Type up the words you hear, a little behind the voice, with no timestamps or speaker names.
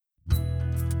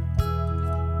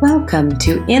Welcome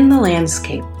to In the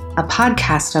Landscape, a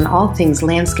podcast on all things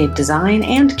landscape design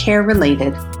and care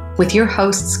related, with your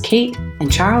hosts Kate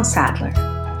and Charles Sadler.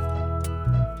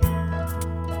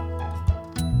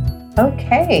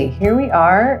 Okay, here we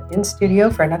are in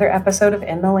studio for another episode of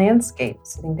In the Landscape,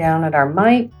 sitting down at our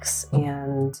mics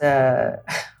and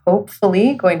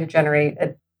hopefully going to generate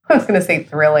I was going to say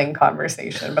thrilling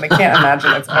conversation, but I can't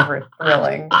imagine it's ever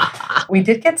thrilling. We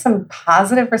did get some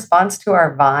positive response to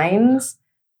our vines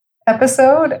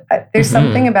episode. There's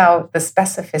something about the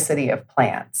specificity of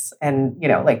plants. And,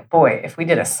 boy, if we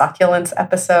did a succulents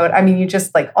episode, you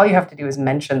just all you have to do is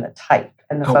mention the type.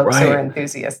 And the folks who are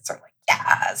enthusiasts are like,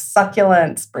 yeah,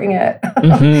 succulents, bring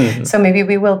it. So maybe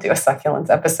we will do a succulents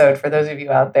episode for those of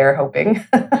you out there hoping.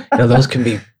 Those can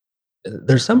be,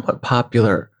 they're somewhat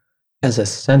popular as a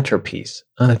centerpiece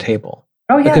on a table.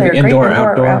 Oh, yeah, they're great indoor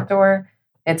or outdoor.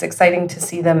 It's exciting to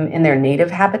see them in their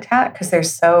native habitat because they're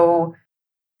so,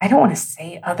 I don't want to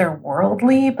say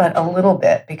otherworldly, but a little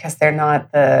bit, because they're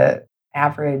not the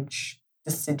average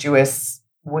deciduous,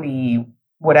 woody,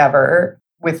 whatever,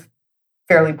 with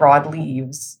fairly broad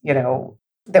leaves,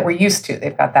 that we're used to.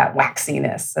 They've got that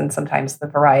waxiness and sometimes the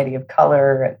variety of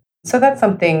color. So that's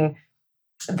something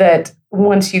that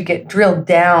once you get drilled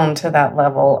down to that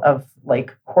level of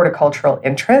horticultural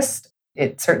interest,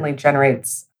 it certainly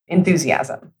generates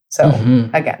enthusiasm. So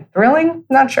again, thrilling,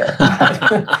 not sure,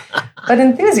 but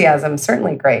enthusiasm,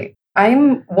 certainly great.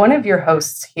 I'm one of your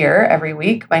hosts here every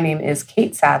week. My name is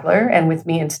Kate Sadler, and with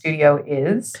me in studio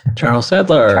is Charles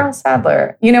Sadler. Charles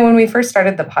Sadler. When we first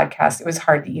started the podcast, it was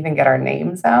hard to even get our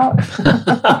names out.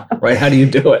 Right? How do you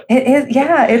do it? It is,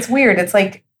 yeah, it's weird. It's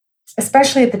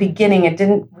especially at the beginning, it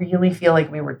didn't really feel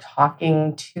like we were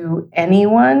talking to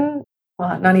anyone.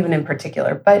 Well, not even in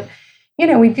particular, but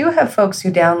we do have folks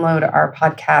who download our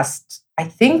podcast, I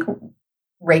think,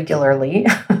 regularly.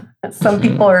 Some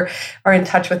people are in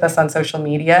touch with us on social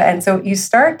media. And so you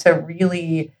start to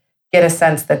really get a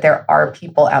sense that there are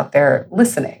people out there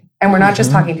listening. And we're not just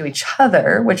talking to each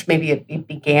other, which maybe it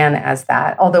began as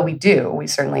that, although we do. We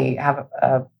certainly have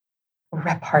a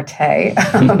repartee.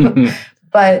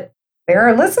 But there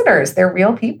are listeners. They're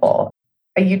real people.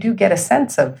 You do get a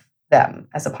sense of them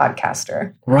as a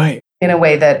podcaster. Right. In a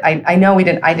way that I know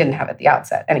I didn't have at the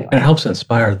outset anyway. It helps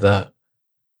inspire the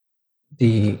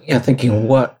thinking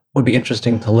what would be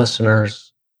interesting to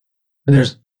listeners.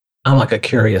 I'm like a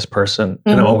curious person,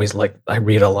 and I'm always I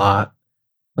read a lot,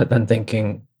 but then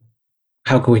thinking,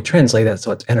 how can we translate that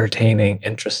so it's entertaining,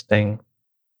 interesting?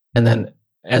 And then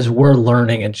as we're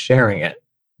learning and sharing it,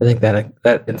 I think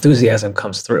that enthusiasm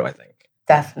comes through, I think.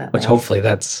 Definitely. Which hopefully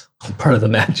that's part of the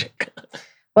magic.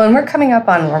 Well, and we're coming up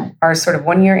on our sort of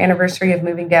 1 year anniversary of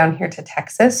moving down here to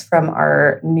Texas from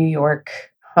our New York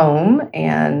home.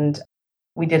 And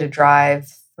we did a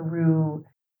drive through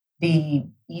the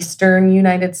eastern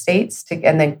United States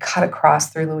and then cut across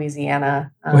through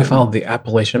Louisiana. We followed the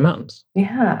Appalachian Mountains.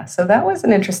 Yeah. So that was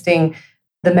an interesting,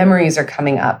 the memories are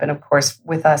coming up. And of course,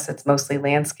 with us, it's mostly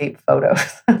landscape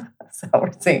photos. So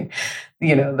we're seeing,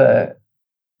 the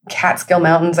Catskill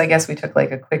Mountains. I guess we took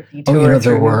a quick detour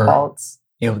through New Paltz.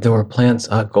 There were plants,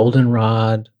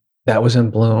 goldenrod, that was in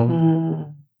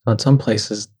bloom. So in some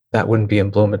places, that wouldn't be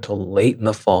in bloom until late in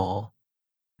the fall.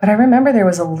 But I remember there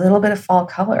was a little bit of fall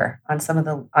color on some of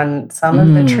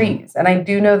the trees. And I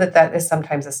do know that is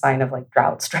sometimes a sign of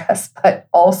drought stress, but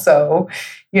also,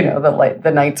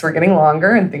 the nights were getting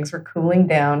longer and things were cooling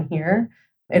down here.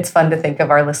 It's fun to think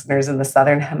of our listeners in the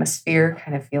Southern Hemisphere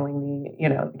kind of feeling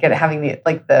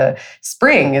the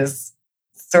spring is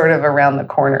sort of around the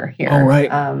corner here. Oh, right.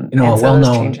 A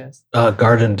well-known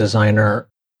garden designer,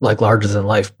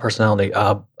 larger-than-life personality,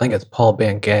 I think it's Paul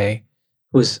Bangay,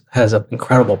 who has an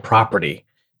incredible property.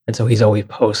 And so he's always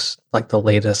posts the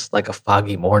latest, a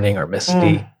foggy morning or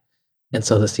misty. And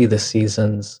so to see the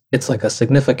seasons, it's a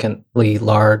significantly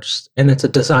large, and it's a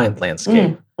designed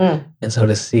landscape. And so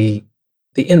to see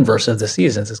the inverse of the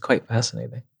seasons is quite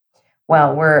fascinating.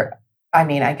 Well,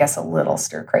 I guess a little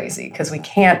stir crazy because we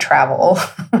can't travel.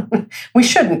 We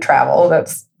shouldn't travel.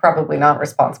 That's probably not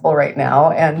responsible right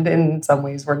now. And in some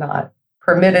ways, we're not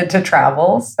permitted to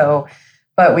travel. So,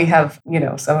 but we have,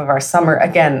 some of our summer,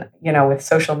 again, with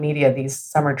social media, these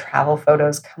summer travel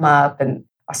photos come up, and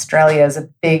Australia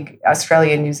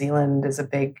and New Zealand is a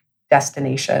big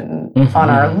destination on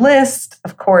our list.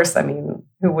 Of course, who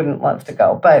wouldn't love to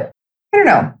go? But I don't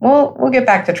know. We'll get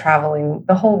back to traveling.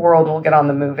 The whole world will get on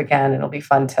the move again. It'll be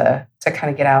fun to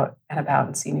kind of get out and about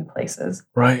and see new places.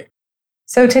 Right.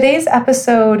 So today's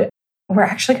episode, we're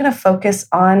actually going to focus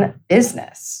on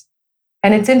business.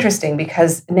 And it's interesting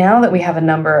because now that we have a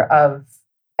number of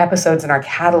episodes in our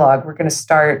catalog, we're going to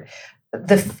start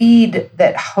the feed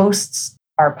that hosts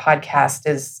our podcast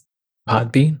is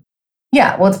Podbean.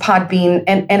 Yeah, well, it's Podbean,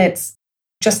 and it's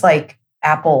just like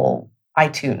Apple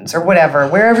iTunes or whatever,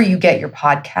 wherever you get your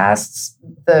podcasts,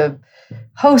 the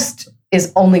host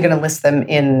is only going to list them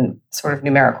in sort of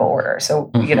numerical order. So,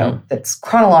 that's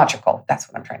chronological. That's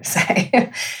what I'm trying to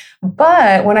say.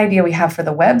 But one idea we have for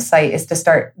the website is to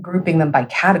start grouping them by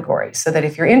category so that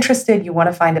if you're interested, you want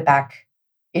to find a back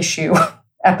issue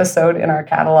episode in our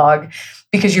catalog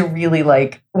because you're really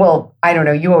like, well, I don't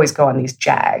know, you always go on these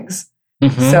jags.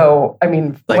 Mm-hmm. So, I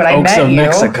mean, like when Oaks I met of you,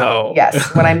 Mexico.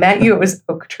 Yes, when I met you, it was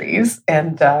oak trees,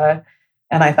 and I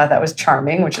thought that was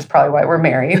charming, which is probably why we're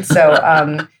married.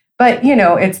 So, but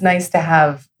it's nice to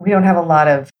have. We don't have a lot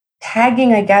of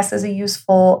tagging, I guess, as a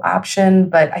useful option,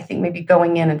 but I think maybe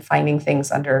going in and finding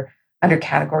things under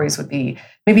categories would be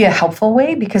maybe a helpful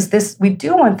way because we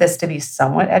do want this to be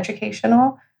somewhat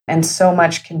educational, and so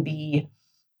much can be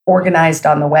organized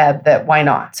on the web that why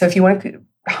not? So, if you want to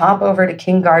hop over to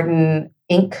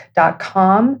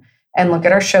kinggardeninc.com and look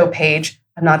at our show page.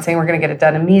 I'm not saying we're going to get it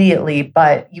done immediately,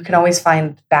 but you can always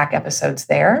find back episodes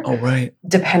there. Oh, right.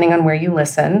 Depending on where you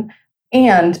listen.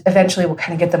 And eventually we'll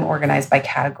kind of get them organized by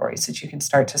categories so that you can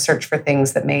start to search for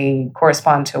things that may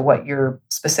correspond to what your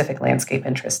specific landscape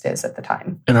interest is at the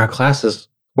time. In our classes,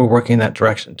 we're working in that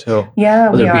direction too. Yeah,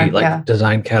 Whether it be like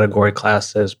design category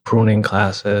classes, pruning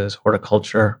classes,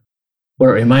 horticulture. What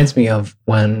it reminds me of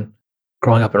when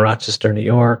growing up in Rochester, New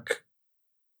York,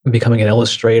 becoming an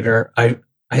illustrator, I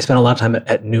spent a lot of time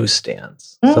at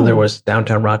newsstands. So there was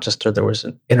downtown Rochester, there was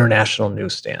an international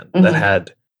newsstand that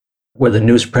had, where the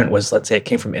newsprint was, let's say it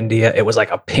came from India, it was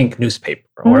like a pink newspaper,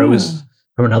 or it was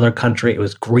from another country, it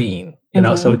was green,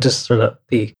 so it just sort of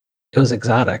it was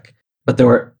exotic. But there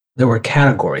were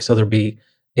categories. So there'd be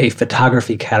a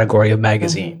photography category of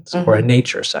magazines or a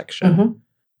nature section.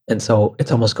 And so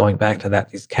it's almost going back to that,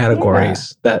 these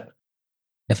categories that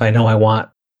if I know I want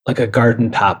like a garden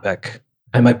topic,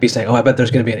 I might be saying, I bet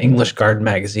there's going to be an English garden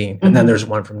magazine. And then there's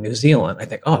one from New Zealand. I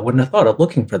think, I wouldn't have thought of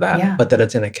looking for that. Yeah. But that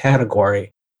it's in a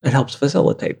category, it helps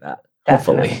facilitate that,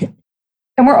 hopefully.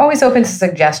 And we're always open to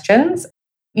suggestions.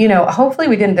 Hopefully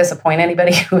we didn't disappoint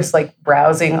anybody who was like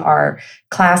browsing our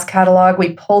class catalog.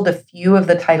 We pulled a few of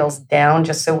the titles down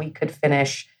just so we could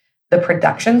finish the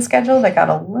production schedule that got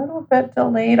a little bit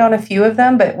delayed on a few of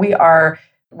them, but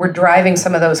we're driving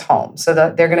some of those home so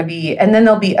that they're going to be, and then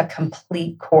there'll be a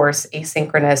complete course,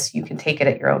 asynchronous. You can take it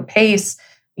at your own pace,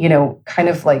 kind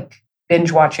of like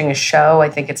binge watching a show. I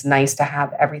think it's nice to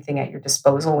have everything at your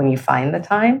disposal when you find the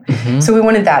time. So we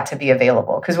wanted that to be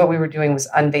available because what we were doing was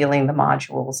unveiling the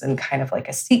modules in kind of like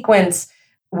a sequence,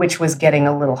 which was getting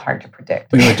a little hard to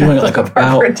predict. We were doing it like like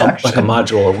a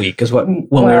module a week is when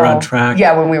we were on track.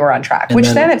 Yeah, when we were on track, which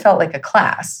then it felt like a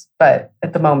class. But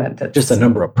at the moment, it's just a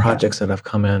number of projects that have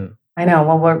come in. I know.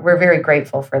 Well, we're very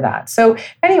grateful for that. So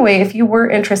anyway, if you were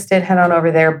interested, head on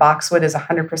over there. Boxwood is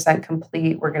 100%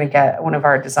 complete. We're going to get one of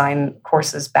our design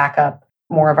courses back up,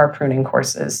 more of our pruning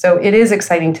courses. So it is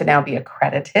exciting to now be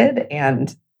accredited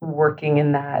and working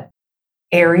in that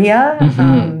area.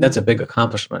 That's a big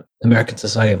accomplishment. American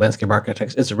Society of Landscape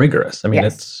Architects, it's rigorous. I mean,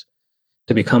 it's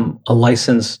to become a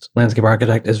licensed landscape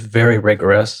architect is very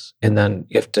rigorous. And then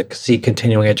you have to see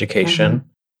continuing education.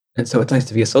 And so it's nice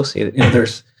to be associated.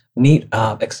 There's neat,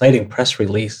 exciting press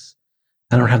release.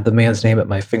 I don't have the man's name at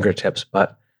my fingertips,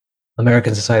 but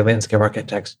American Society of Landscape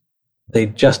Architects, they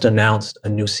just announced a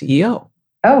new CEO.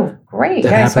 Oh, great.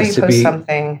 Yeah, I saw you post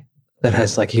something. That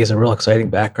has he has a real exciting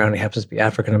background. He happens to be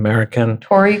African-American.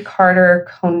 Tory Carter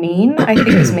Conine, I think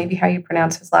is maybe how you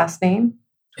pronounce his last name.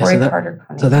 Tory Carter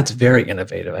Conine. So that's very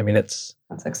innovative. I mean, that's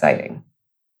exciting.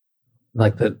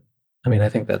 I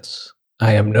think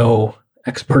I am no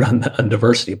expert on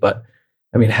diversity, but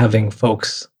I mean, having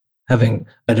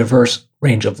a diverse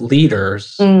range of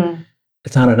leaders,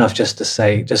 it's not enough just to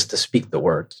speak the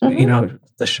words.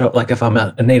 The show, like if I'm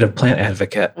a native plant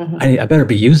advocate, I better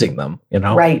be using them,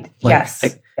 Right. Yes.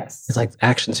 It's like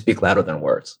actions speak louder than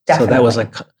words. Definitely. So that was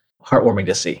heartwarming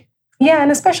to see. Yeah.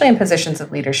 And especially in positions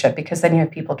of leadership, because then you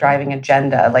have people driving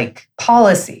agenda, like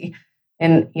policy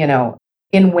in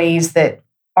ways that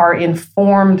are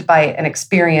informed by an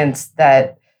experience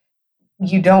that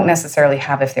you don't necessarily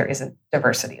have if there isn't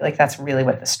diversity. Like that's really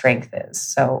what the strength is.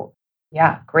 So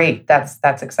yeah, great.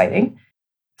 That's exciting.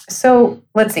 So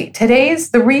let's see.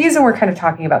 The reason we're kind of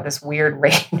talking about this weird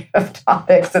range of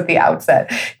topics at the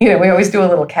outset, we always do a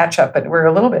little catch up, but we're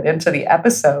a little bit into the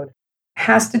episode,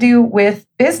 has to do with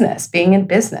business, being in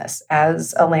business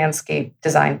as a landscape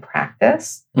design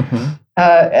practice.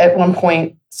 At one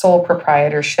point, sole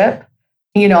proprietorship.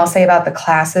 I'll say about the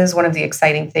classes, one of the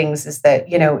exciting things is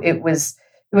that, it was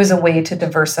it was a way to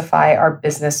diversify our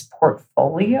business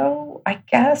portfolio, I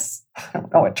guess. I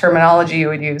don't know what terminology you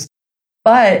would use.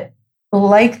 But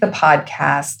like the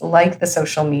podcast, like the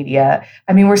social media,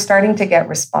 I mean, we're starting to get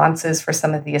responses for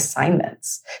some of the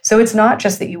assignments. So it's not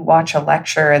just that you watch a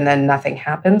lecture and then nothing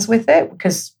happens with it,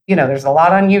 because, there's a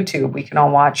lot on YouTube. We can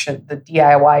all watch the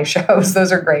DIY shows.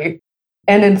 Those are great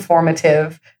and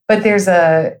informative. But there's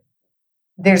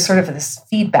sort of this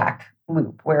feedback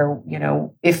loop where,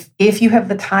 if you have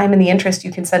the time and the interest,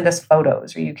 you can send us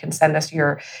photos, or you can send us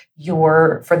your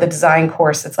for the design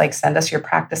course, it's like, send us your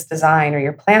practice design or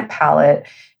your plant palette.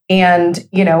 And,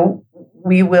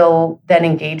 we will then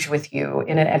engage with you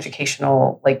in an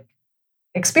educational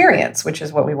experience, which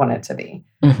is what we want it to be.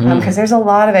 Because there's a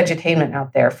lot of edutainment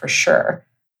out there for sure.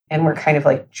 And we're kind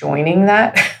of joining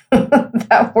that,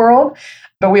 that world.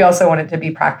 But we also want it to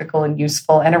be practical and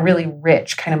useful and a really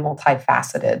rich, kind of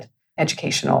multifaceted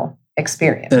educational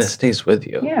experience. And it stays with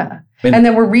you. Yeah. And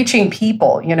then we're reaching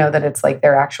people, that it's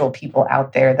there are actual people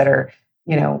out there that are,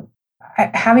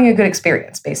 having a good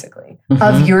experience, basically,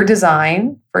 of your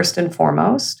design, first and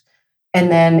foremost. And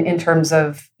then in terms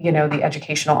of, the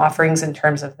educational offerings in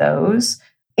terms of those.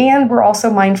 And we're also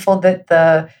mindful that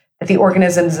the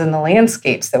organisms and the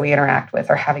landscapes that we interact with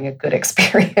are having a good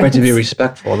experience. Right, to be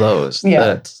respectful of those.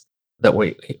 Yeah. That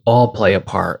we all play a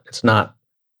part. There's not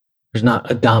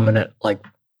a dominant,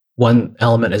 one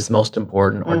element is most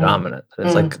important or dominant.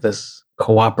 It's this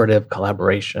cooperative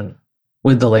collaboration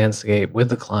with the landscape, with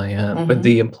the client, with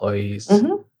the employees.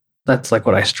 That's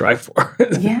what I strive for.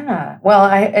 Yeah. Well,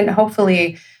 and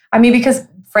hopefully, because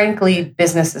frankly,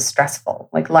 business is stressful.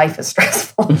 Life is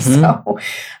stressful.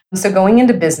 So going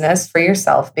into business for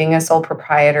yourself, being a sole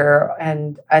proprietor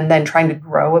and then trying to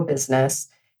grow a business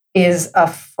is a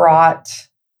fraught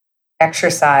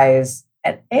exercise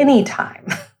at any time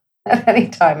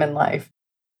in life.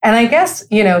 And I guess,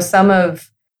 some of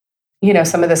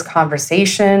this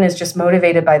conversation is just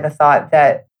motivated by the thought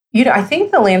that, I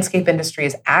think the landscape industry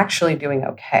is actually doing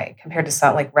okay compared to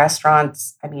some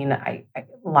restaurants.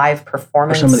 Live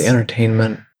performance. Or some of the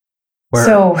entertainment where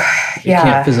you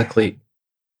can't physically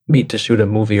meet to shoot a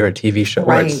movie or a TV show.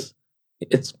 Right.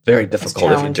 It's very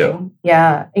difficult if you do.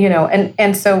 Yeah.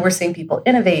 And so we're seeing people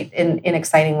innovate in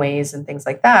exciting ways and things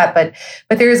like that. But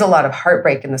there is a lot of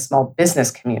heartbreak in the small business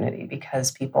community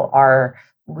because people are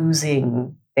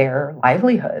losing their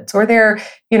livelihoods, or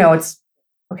it's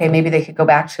okay, maybe they could go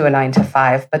back to a 9 to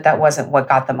 5, but that wasn't what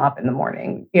got them up in the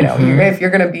morning. If you're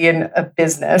going to be in a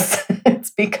business,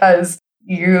 it's because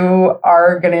you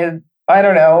are going to, I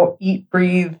don't know, eat,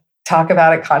 breathe, talk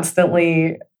about it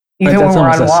constantly. Even when we're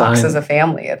on walks as a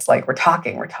family, it's we're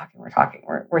talking.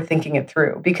 We're thinking it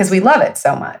through because we love it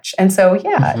so much. And so,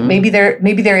 maybe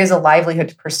there is a livelihood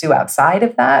to pursue outside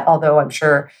of that. Although I'm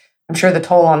sure the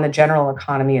toll on the general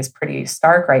economy is pretty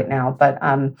stark right now. But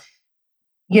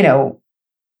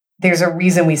there's a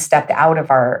reason we stepped out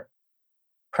of our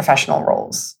professional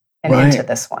roles and into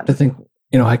this one. I think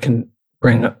I can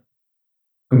bring up.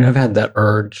 I've had that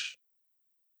urge.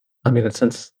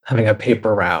 Since having a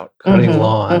paper route, cutting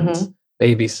lawns,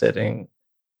 babysitting,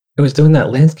 I was doing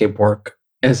that landscape work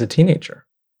as a teenager.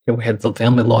 We had the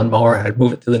family lawnmower, I'd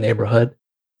move it through the neighborhood.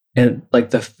 And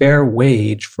the fair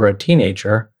wage for a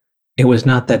teenager, it was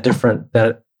not that different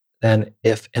than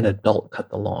if an adult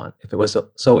cut the lawn. It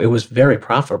was very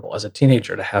profitable as a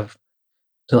teenager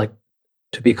to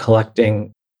be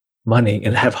collecting money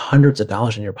and have hundreds of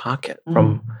dollars in your pocket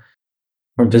from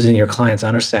visiting your clients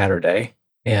on a Saturday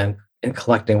and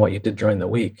collecting what you did during the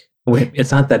week.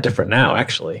 It's not that different now,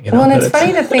 actually. Well, and it's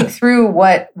funny to think through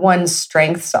what one's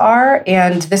strengths are.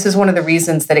 And this is one of the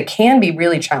reasons that it can be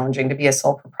really challenging to be a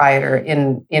sole proprietor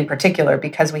in particular,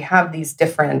 because we have these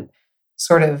different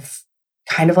sort of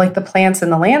kind of like the plants in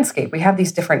the landscape. We have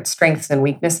these different strengths and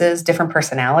weaknesses, different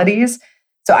personalities.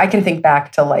 So I can think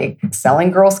back to selling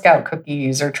Girl Scout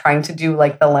cookies or trying to do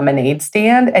the lemonade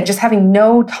stand and just having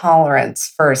no tolerance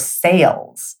for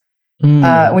sales.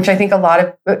 Which I think a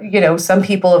lot of, some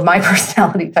people of my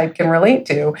personality type can relate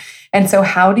to. And so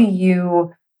how do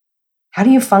you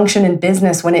function in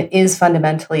business when it is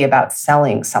fundamentally about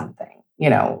selling something?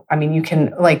 You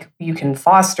can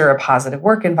foster a positive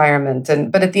work environment,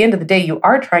 but at the end of the day, you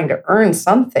are trying to earn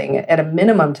something at a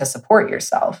minimum to support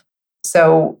yourself.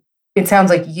 So it sounds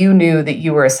like you knew that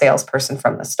you were a salesperson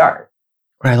from the start.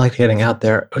 I liked getting out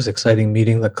there. It was exciting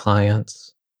meeting the clients.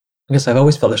 I guess I've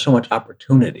always felt there's so much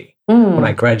opportunity. When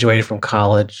I graduated from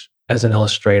college as an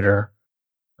illustrator,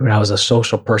 I was a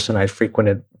social person. I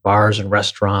frequented bars and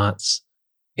restaurants.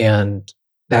 And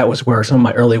that was where some of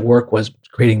my early work was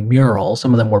creating murals.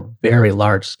 Some of them were very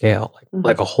large scale,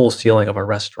 like a whole ceiling of a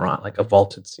restaurant, like a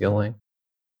vaulted ceiling.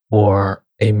 or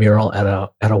a mural at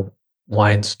a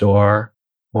wine store,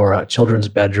 or a children's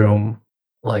bedroom,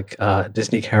 like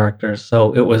Disney characters.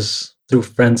 So it was through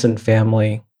friends and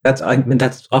family. That's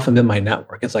often been my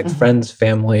network. It's like friends,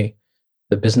 family,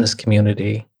 the business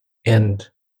community, and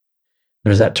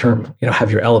there's that term,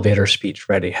 have your elevator speech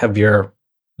ready. I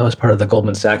was part of the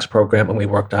Goldman Sachs program, and we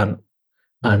worked on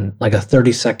like a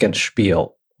 30-second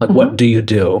spiel. Like, what do you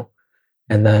do?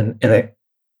 And then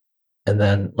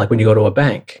like when you go to a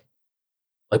bank,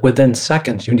 like within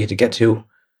seconds, you need to get to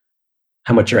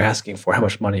how much you're asking for, how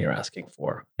much money you're asking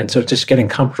for. And so just getting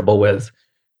comfortable with,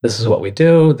 this is what we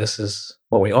do, this is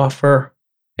what we offer,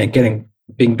 and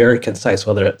being very concise,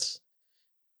 whether it's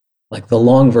like the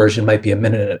long version might be a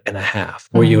minute and a half,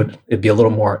 where it'd be a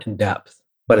little more in depth,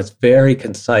 but it's very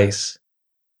concise,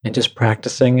 and just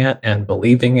practicing it and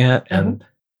believing it. And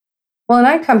well, and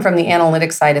I come from the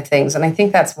analytics side of things, and I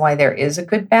think that's why there is a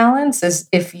good balance, is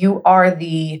if you are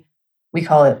we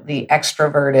call it the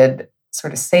extroverted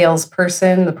sort of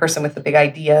salesperson, the person with the big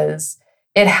ideas,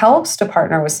 it helps to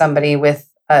partner with somebody with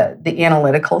the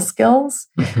analytical skills,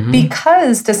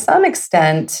 because to some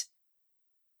extent,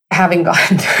 having gone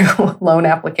through loan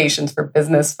applications for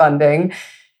business funding,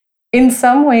 in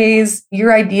some ways,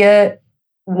 your idea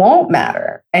won't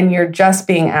matter, and you're just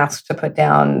being asked to put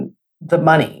down the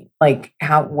money. Like,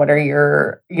 what are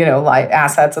your,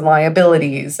 assets and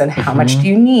liabilities, and how much do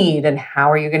you need, and how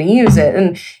are you going to use it?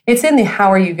 And it's in the how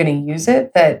are you going to use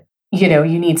it that,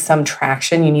 you need some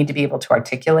traction, you need to be able to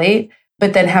articulate.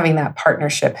 But then having that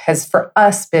partnership has, for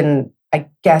us, been, I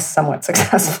guess, somewhat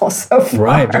successful so far.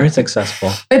 Right, very successful.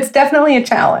 It's definitely a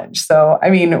challenge. So,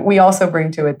 we also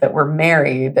bring to it that we're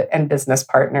married and business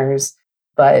partners,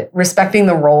 but respecting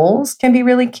the roles can be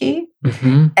really key.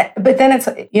 But then it's,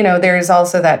 there's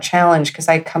also that challenge, because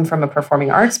I come from a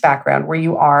performing arts background where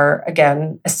you are,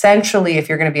 again, essentially, if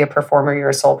you're going to be a performer, you're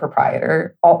a sole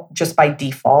proprietor. Just by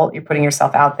default, you're putting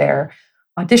yourself out there,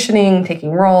 auditioning,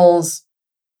 taking roles,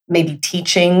 maybe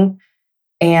teaching.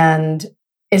 And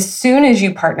as soon as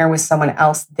you partner with someone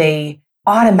else, they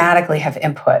automatically have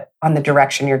input on the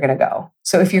direction you're going to go.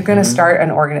 So if you're going to start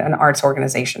an arts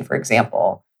organization, for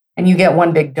example, and you get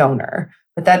one big donor,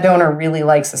 but that donor really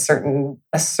likes a certain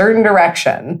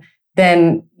direction,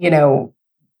 then,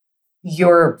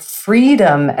 your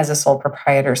freedom as a sole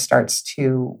proprietor starts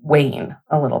to wane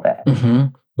a little bit.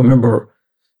 Remember,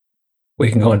 we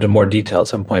can go into more detail at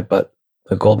some point, but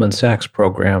the Goldman Sachs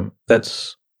program,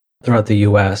 that's throughout the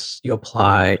U.S., you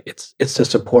apply, it's to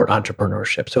support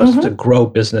entrepreneurship. So it's to grow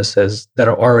businesses that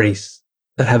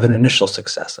have an initial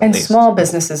success. And small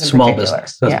businesses in particular.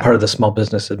 Business. That's part of the Small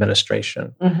Business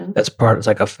Administration. It's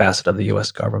like a facet of the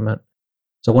U.S. government.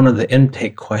 So one of the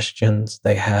intake questions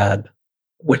they had,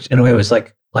 which in a way was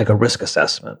like a risk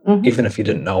assessment, even if you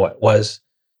didn't know it, was,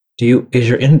 does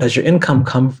your income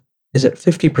come, is it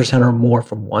 50% or more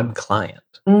from one client?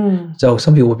 So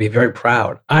some people would be very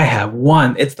proud. I have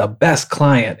one, it's the best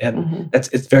client. And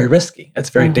it's very risky.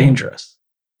 It's very dangerous,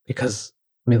 because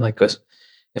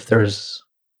if there's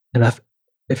enough,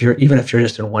 if you're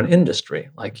just in one industry,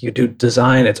 like you do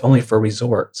design, it's only for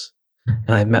resorts.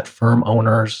 And I met firm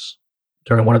owners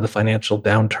during one of the financial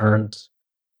downturns.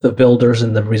 The builders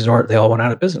and the resort, they all went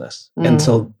out of business. And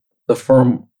so the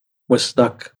firm was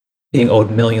stuck being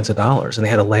owed millions of dollars, and they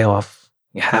had to lay off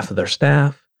half of their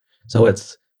staff. So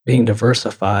it's being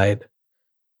diversified.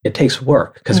 It takes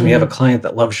work, because when you have a client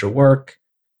that loves your work,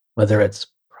 whether it's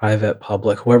private,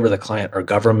 public, whoever the client, or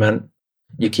government,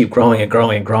 you keep growing and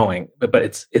growing and growing.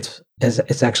 But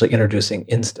it's actually introducing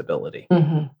instability.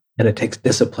 And it takes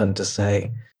discipline to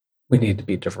say, we need to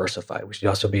be diversified. We should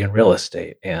also be in real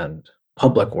estate and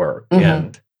public work.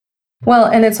 And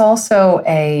it's also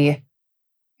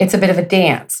it's a bit of a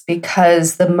dance,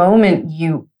 because the moment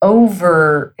you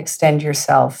overextend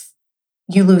yourself,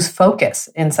 you lose focus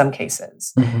in some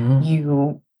cases.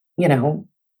 You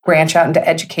branch out into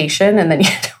education, and then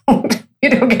you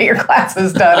don't get your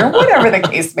classes done, or whatever the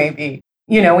case may be.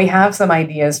 We have some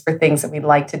ideas for things that we'd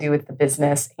like to do with the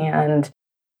business, and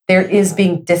there is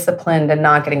being disciplined and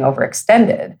not getting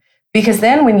overextended. Because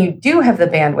then when you do have the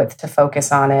bandwidth to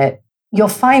focus on it, you'll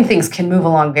find things can move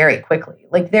along very quickly.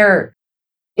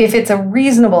 If it's a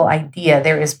reasonable idea,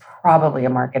 there is probably a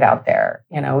market out there.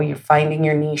 You're finding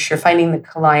your niche, you're finding the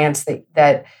clients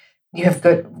that you have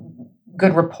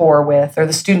good rapport with, or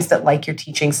the students that like your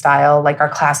teaching style. Like, our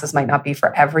classes might not be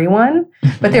for everyone,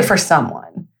 but they're for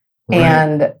someone. Right.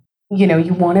 And,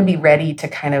 you want to be ready to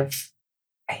kind of,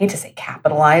 I hate to say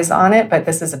capitalize on it, but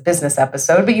this is a business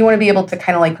episode, but you want to be able to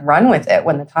kind of run with it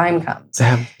when the time comes. To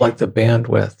have the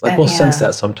bandwidth. We'll sense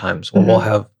that sometimes when we'll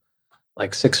have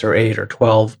 6 or 8 or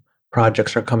 12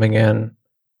 projects are coming in,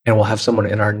 and we'll have someone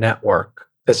in our network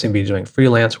that's going to be doing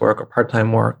freelance work or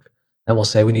part-time work, and we'll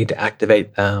say we need to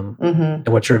activate them, and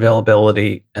what's your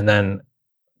availability, and then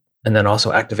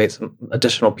also activate some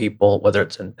additional people, whether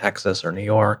it's in Texas or New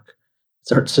York,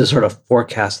 to sort of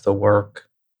forecast the work.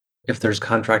 If there's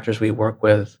contractors we work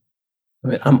with, I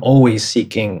mean, I'm always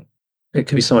seeking, it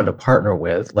could be someone to partner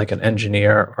with, like an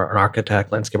engineer or an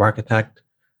architect, landscape architect,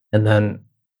 and then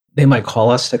they might call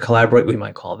us to collaborate, we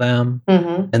might call them,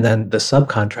 and then the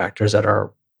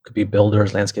subcontractors could be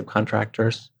builders, landscape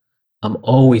contractors. I'm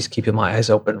always keeping my eyes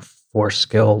open for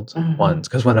skilled ones,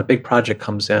 because when a big project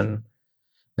comes in,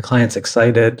 the client's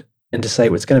excited, and to say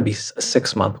it's going to be a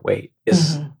 6-month wait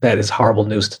that is horrible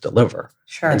news to deliver.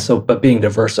 Sure. And so, but being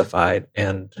diversified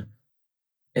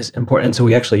is important. And so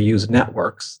we actually use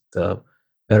networks, the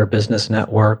Better Business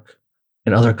Network.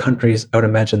 In other countries, I would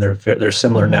imagine there's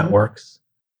similar networks.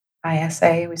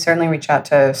 ISA, we certainly reach out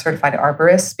to certified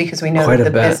arborists because we know that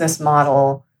the business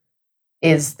model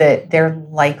is that they're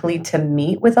likely to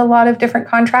meet with a lot of different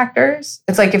contractors.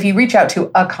 It's like if you reach out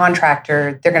to a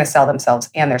contractor, they're going to sell themselves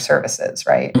and their services,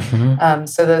 right?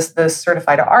 So those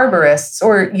certified arborists,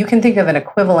 or you can think of an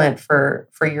equivalent for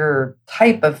your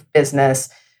type of business,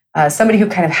 somebody who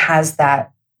kind of has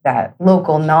that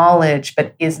local knowledge,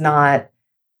 but is not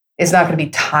going to be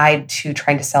tied to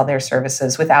trying to sell their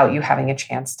services without you having a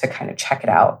chance to kind of check it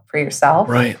out for yourself.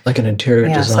 Right, like an interior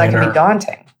designer. So that can be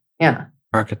daunting. Yeah.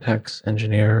 Architects,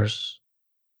 engineers.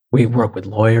 We work with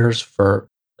lawyers for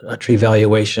a tree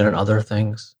valuation and other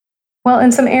things. Well,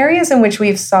 in some areas in which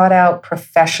we've sought out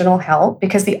professional help,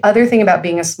 because the other thing about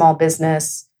being a small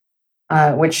business,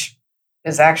 which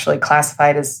is actually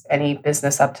classified as any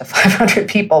business up to 500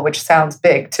 people, which sounds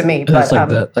big to me. That's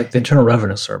like the Internal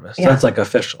Revenue Service. Yeah. That's like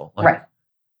official. Right.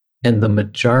 And the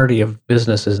majority of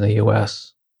businesses in the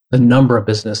U.S., the number of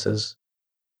businesses,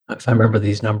 if I remember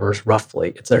these numbers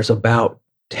roughly, there's about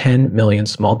 10 million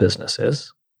small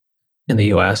businesses in the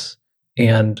U.S.,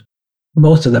 and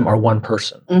most of them are one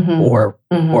person or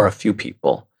a few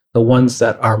people. The ones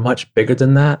that are much bigger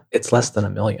than that, it's less than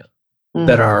 1 million.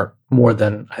 That are more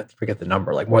than, I forget the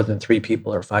number, like more than 3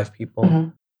 people or 5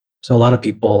 people. So a lot of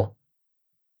people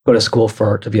go to school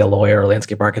to be a lawyer or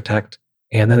landscape architect,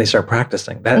 and then they start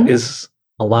practicing. That is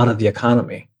a lot of the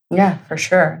economy. Yeah, for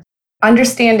sure.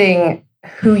 Understanding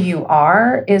who you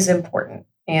are is important,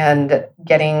 and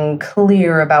getting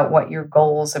clear about what your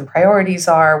goals and priorities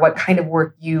are, what kind of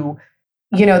work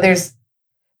there's,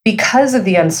 because of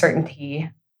the uncertainty,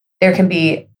 there can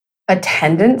be a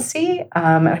tendency.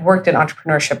 I've worked in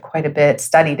entrepreneurship quite a bit,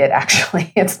 studied it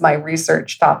actually. It's my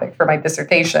research topic for my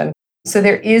dissertation. So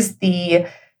there is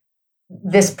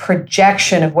this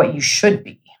projection of what you should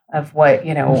be, of what,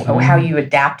 how you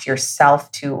adapt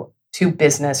yourself to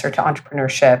business or to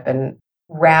entrepreneurship, and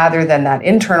rather than that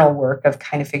internal work of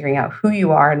kind of figuring out who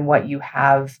you are and what you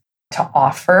have to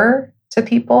offer to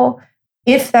people.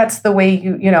 If that's the way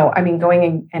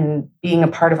going and being a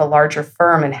part of a larger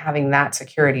firm and having that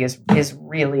security is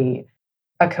really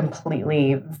a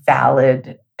completely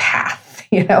valid path.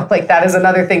 That is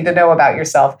another thing to know about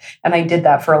yourself. And I did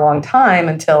that for a long time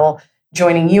until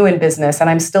joining you in business. And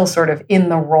I'm still sort of in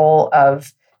the role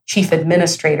of chief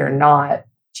administrator, not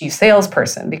chief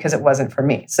salesperson, because it wasn't for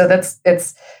me. So that's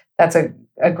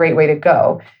a great way to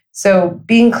go. So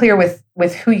being clear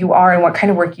with who you are and what kind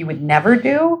of work you would never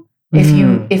do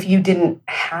if you didn't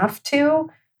have to.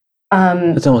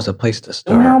 It's almost a place to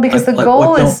start. No, because the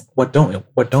goal is what don't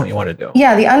you want to do?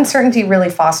 Yeah, the uncertainty really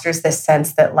fosters this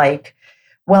sense that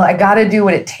I got to do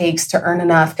what it takes to earn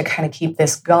enough to kind of keep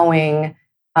this going.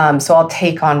 So I'll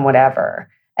take on whatever.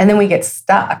 And then we get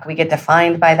stuck. We get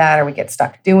defined by that, or we get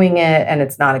stuck doing it, and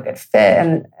it's not a good fit.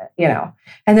 And,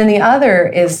 and then the other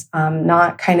is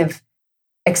not kind of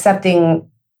accepting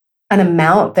an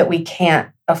amount that we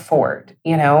can't afford.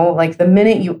 Like the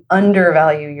minute you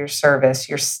undervalue your service,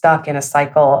 you're stuck in a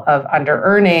cycle of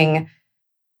under-earning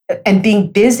and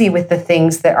being busy with the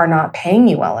things that are not paying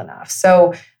you well enough.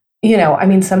 So,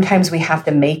 sometimes we have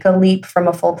to make a leap from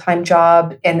a full-time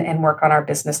job and work on our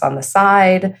business on the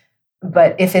side.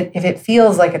 But if it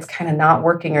feels like it's kind of not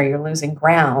working or you're losing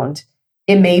ground,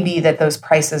 it may be that those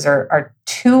prices are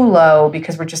too low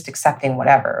because we're just accepting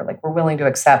whatever. Like we're willing to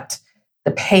accept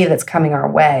the pay that's coming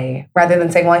our way rather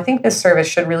than saying, well, I think this service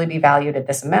should really be valued at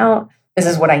this amount. This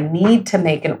is what I need to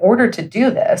make in order to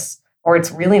do this, or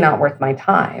it's really not worth my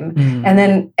time.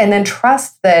 And then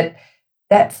trust that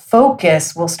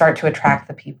focus will start to attract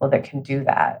the people that can do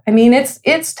that. I mean,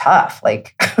 it's tough.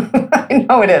 Like I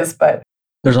know it is, but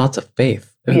there's lots of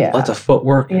faith, lots of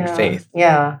footwork and faith.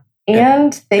 Yeah.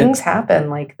 And things happen,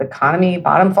 like the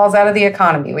bottom falls out of the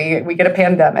economy. We get a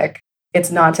pandemic.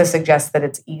 It's not to suggest that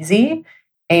it's easy.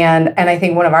 And I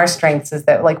think one of our strengths is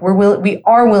that like we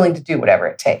are willing to do whatever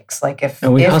it takes. Like if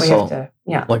we have hustle. to,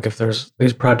 yeah. Like if there's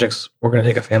these projects, we're going to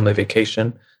take a family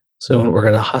vacation. So we're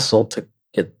going to hustle to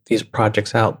get these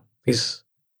projects out. There's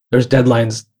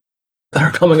deadlines that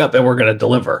are coming up and we're going to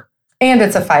deliver. And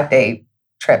it's a 5-day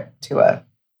trip to a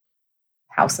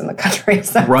house in the country.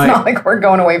 So right. It's not like we're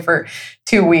going away for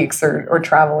 2 weeks or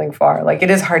traveling far. Like it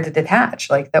is hard to detach.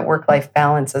 Like that work-life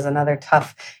balance is another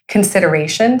tough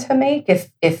consideration to make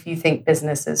if you think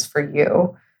business is for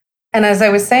you. And as I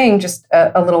was saying just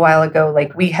a little while ago,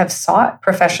 like we have sought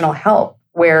professional help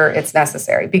where it's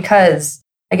necessary, because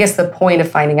I guess the point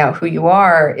of finding out who you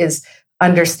are is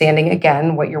understanding,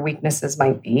 again, what your weaknesses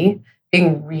might be,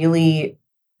 being really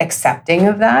accepting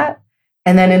of that,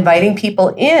 and then inviting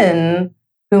people in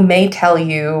who may tell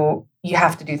you you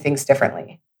have to do things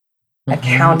differently. Mm-hmm.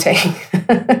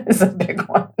 Accounting is a big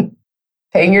one.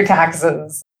 Paying your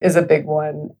taxes is a big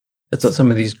one. That's what some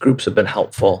of these groups have been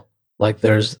helpful. Like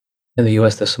there's, in the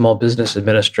US, the Small Business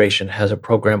Administration has a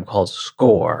program called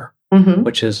SCORE, mm-hmm.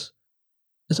 which is,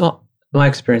 it's all, my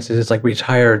experience is it's like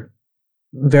retired,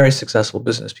 very successful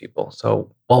business people.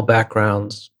 So all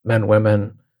backgrounds, men,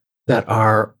 women, that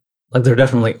are, like they're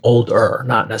definitely older,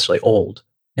 not necessarily old,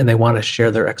 and they want to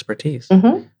share their expertise.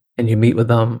 Mm-hmm. And you meet with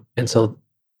them. And so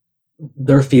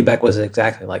their feedback was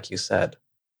exactly like you said.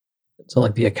 So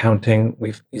like the accounting,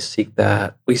 we seek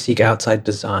that. We seek outside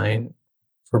design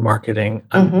for marketing,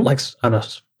 mm-hmm. like on a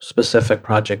specific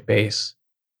project base.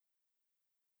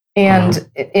 And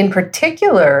in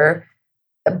particular,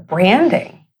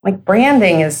 branding. Like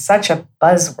branding is such a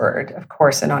buzzword, of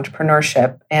course, in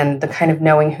entrepreneurship, and the kind of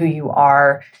knowing who you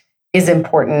are is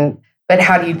important. But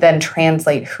how do you then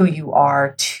translate who you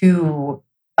are to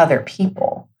other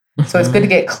people? Mm-hmm. So it's good to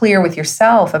get clear with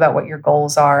yourself about what your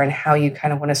goals are and how you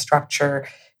kind of want to structure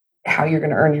how you're going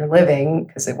to earn your living,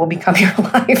 because it will become your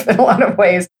life in a lot of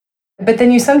ways. But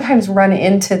then you sometimes run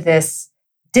into this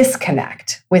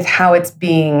disconnect with how it's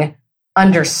being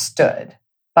understood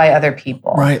by other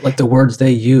people. Right, like the words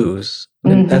they use.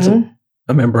 Mm-hmm.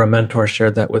 I remember a mentor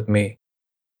shared that with me.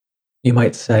 You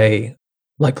might say,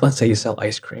 like, let's say you sell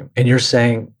ice cream, and you're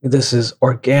saying, this is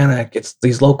organic, it's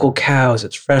these local cows,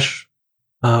 it's fresh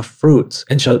fruits.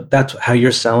 And so that's how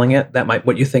you're selling it. That might,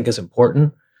 what you think is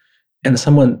important. And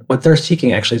what they're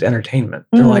seeking actually is entertainment.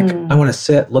 They're like, I want to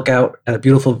sit, look out at a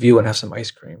beautiful view and have some ice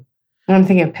cream. I'm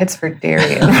thinking of Pittsford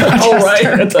Dairy in Rochester. Oh, right.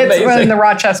 That's amazing. In the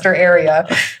Rochester area.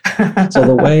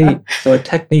 So a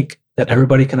technique that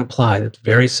everybody can apply that's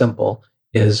very simple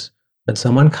is when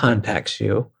someone contacts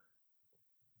you,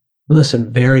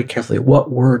 listen very carefully.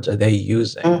 What words are they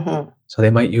using? Mm-hmm. So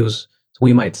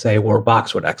we might say we're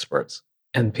boxwood experts,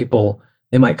 and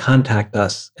they might contact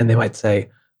us and they might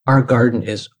say, our garden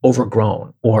is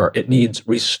overgrown, or it needs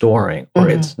restoring, or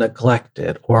mm-hmm. it's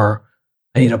neglected, or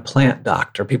I need a plant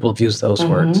doctor. People have used those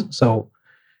mm-hmm. words. So,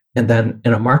 and then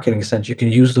in a marketing sense, you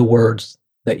can use the words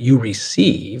that you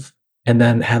receive and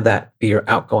then have that be your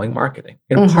outgoing marketing,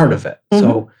 mm-hmm. part of it. Mm-hmm.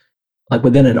 So like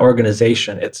within an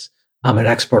organization, it's I'm an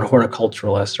expert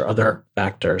horticulturalist or other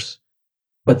factors,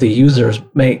 but the users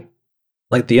may,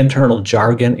 like the internal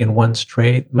jargon in one's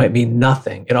trade might mean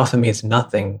nothing. It often means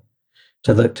nothing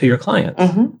to your clients.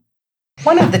 Mm-hmm.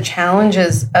 One of the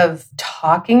challenges of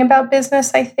talking about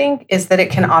business, I think, is that it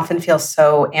can often feel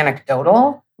so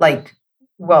anecdotal. Like,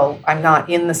 well, I'm not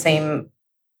in the same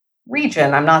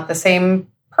region. I'm not the same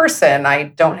person. I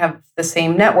don't have the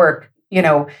same network,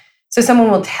 So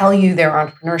someone will tell you their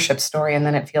entrepreneurship story, and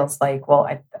then it feels like, well,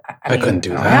 I couldn't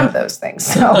do I don't that. have those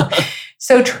things.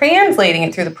 So translating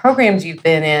it through the programs you've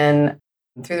been in,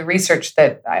 through the research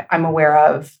that I'm aware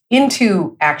of,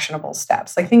 into actionable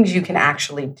steps, like things you can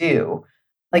actually do.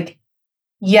 Like,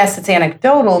 yes, it's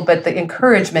anecdotal, but the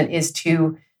encouragement is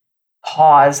to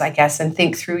pause, I guess, and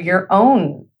think through your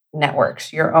own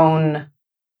networks, your own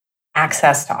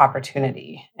access to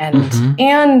opportunity.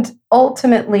 And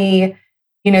ultimately,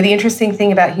 the interesting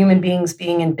thing about human beings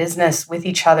being in business with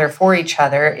each other, for each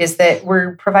other, is that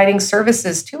we're providing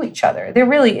services to each other. There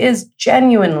really is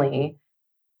genuinely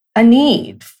a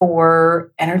need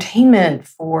for entertainment,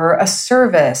 for a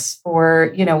service,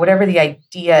 for, whatever the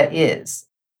idea is.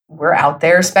 We're out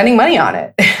there spending money on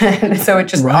it. And so it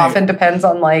just often depends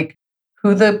on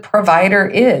who the provider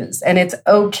is. And it's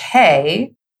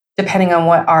okay, depending on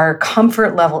what our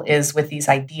comfort level is with these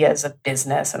ideas of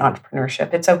business and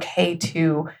entrepreneurship, it's okay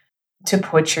to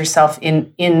put yourself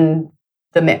in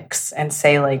the mix and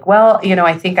say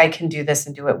I think I can do this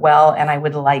and do it well, and I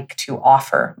would like to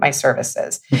offer my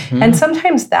services. Mm-hmm. And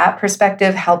sometimes that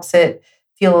perspective helps it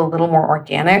feel a little more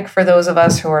organic for those of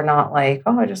us who are not I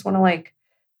just want to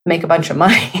make a bunch of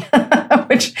money,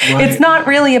 which it's not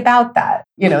really about that.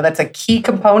 That's a key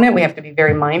component. We have to be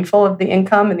very mindful of the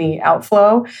income and the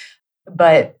outflow.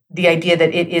 But the idea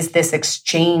that it is this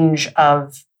exchange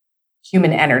of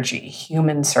human energy,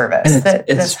 human service. And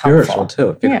it's spiritual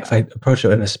too. If I approach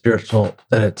it in a spiritual,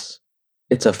 that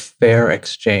it's a fair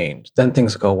exchange, then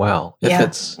things go well. If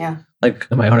it's like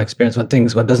in my own experience, when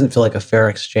it doesn't feel like a fair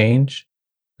exchange,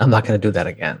 I'm not going to do that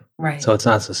again. Right. So it's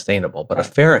not sustainable. But a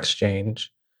fair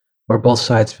exchange where both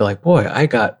sides feel like, boy, I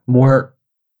got more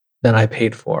than I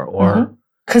paid for, or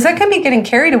because that can be getting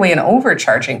carried away and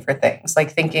overcharging for things,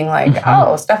 like thinking like,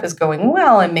 oh, stuff is going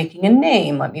well, I'm making a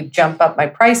name, let me jump up my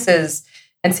prices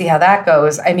and see how that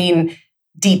goes. I mean,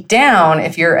 deep down,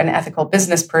 if you're an ethical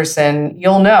business person,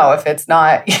 you'll know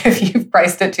if you've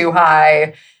priced it too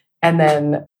high, and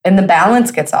the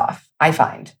balance gets off, I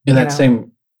find.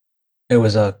 It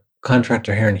was a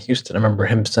contractor here in Houston. I remember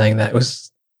him saying that. It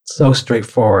was so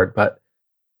straightforward, but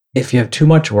if you have too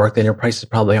much work, then your prices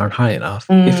probably aren't high enough.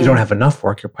 If you don't have enough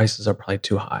work, your prices are probably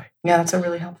too high. Yeah, that's a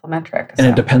really helpful metric. And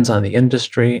it depends on the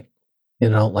industry,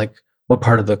 like what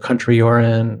part of the country you're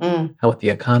in, what the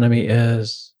economy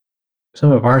is.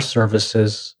 Some of our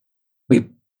services, we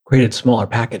created smaller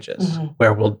packages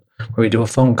where we do a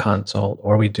phone consult,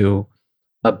 or we do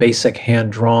a basic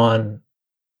hand-drawn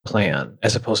plan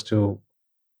as opposed to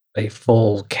a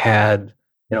full CAD,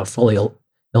 fully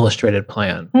illustrated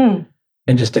plan.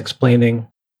 And just explaining,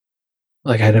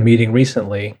 like I had a meeting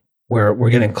recently where we're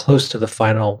getting close to the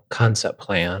final concept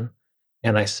plan.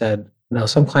 And I said,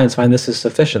 some clients find this is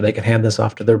sufficient. They can hand this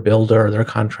off to their builder or their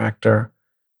contractor.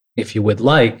 If you would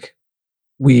like,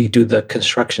 we do the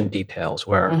construction details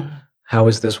where how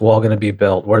is this wall going to be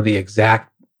built?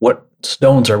 What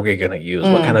stones are we going to use?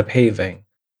 What kind of paving?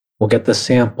 We'll get the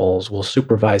samples. We'll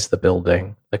supervise the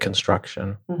building, the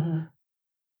construction.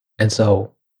 And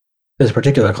so this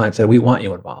particular client said, we want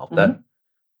you involved. That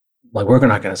we're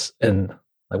not going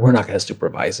to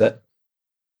supervise it.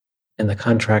 And the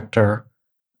contractor,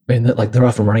 they're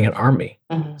often running an army.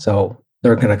 So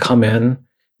they're going to come in.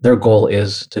 Their goal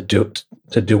is to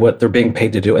do what they're being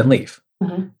paid to do and leave.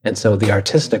 And so the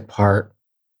artistic part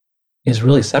is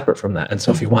really separate from that. And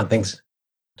so if you want things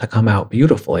to come out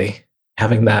beautifully,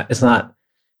 having that, it's not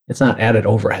added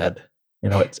overhead.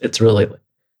 It's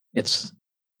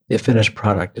the finished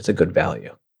product. It's a good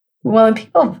value. Well,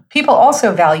 and people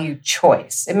also value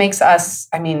choice. It makes us,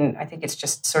 I think it's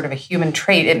just sort of a human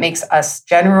trait. It makes us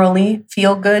generally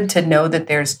feel good to know that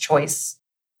there's choice.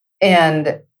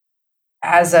 And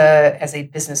as a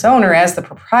business owner, as the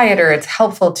proprietor, it's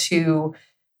helpful to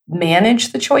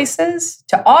manage the choices,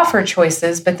 to offer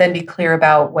choices, but then be clear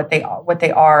about what they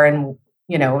are, and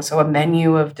so a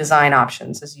menu of design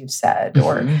options, as you've said,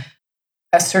 or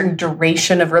a certain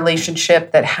duration of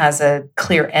relationship that has a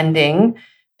clear ending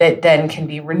that then can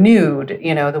be renewed,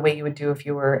 the way you would do if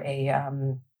you were a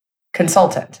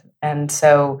consultant. And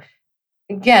so,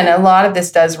 again, a lot of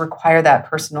this does require that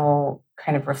personal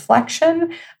kind of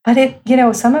reflection, but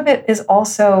some of it is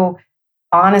also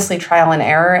honestly trial and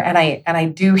error. And I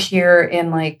do hear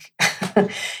in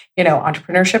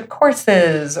entrepreneurship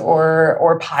courses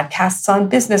or podcasts on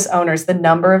business owners, the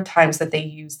number of times that they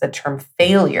use the term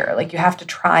failure. Like, you have to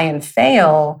try and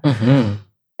fail.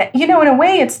 In a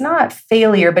way, it's not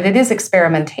failure, but it is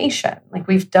experimentation. Like,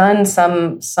 we've done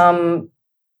some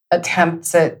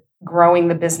attempts at growing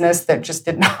the business that just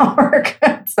did not work.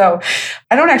 So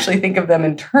I don't actually think of them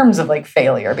in terms of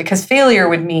failure, because failure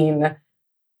would mean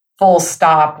full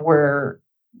stop, we're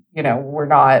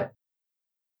not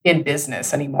in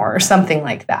business anymore, or something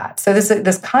like that. So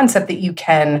this concept that you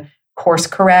can course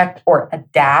correct or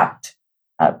adapt,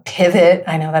 pivot,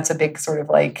 I know that's a big sort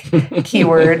of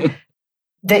keyword,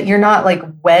 that you're not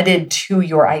wedded to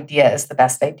your idea as the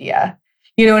best idea.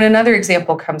 And another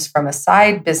example comes from a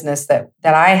side business that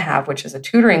I have, which is a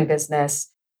tutoring business.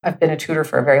 I've been a tutor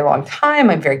for a very long time.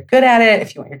 I'm very good at it.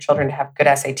 If you want your children to have good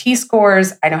SAT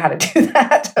scores, I know how to do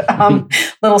that.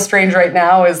 Little strange right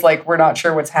now is we're not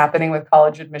sure what's happening with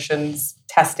college admissions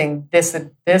testing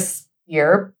this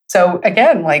year. So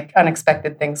again,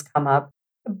 unexpected things come up.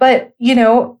 But,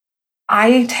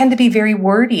 I tend to be very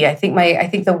wordy. I think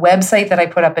the website that I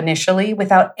put up initially,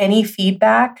 without any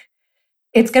feedback,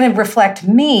 it's going to reflect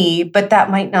me, but that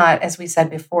might not, as we said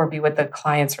before, be what the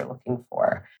clients are looking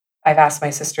for. I've asked my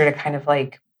sister to kind of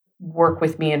work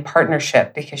with me in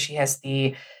partnership because she has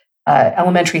the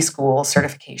elementary school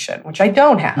certification, which I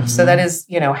don't have. So that is,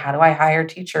 how do I hire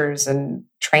teachers and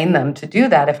train them to do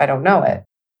that if I don't know it?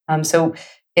 So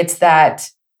it's that,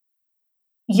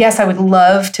 yes, I would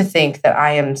love to think that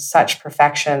I am such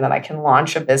perfection that I can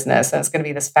launch a business and it's going to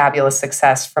be this fabulous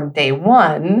success from day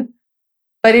one.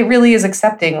 But it really is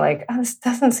accepting like, oh, this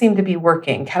doesn't seem to be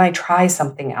working. Can I try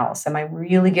something else? Am I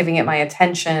really giving it my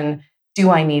attention? Do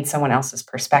I need someone else's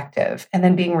perspective? And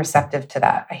then being receptive to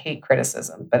that. I hate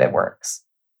criticism, but it works.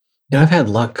 I've had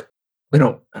luck. We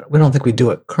don't think we do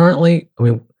it currently. I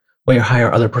mean, we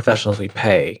hire other professionals we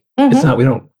pay. Mm-hmm. It's not, we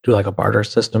don't do like a barter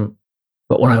system.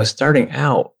 But when I was starting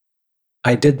out,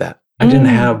 I did that. I didn't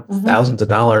have thousands of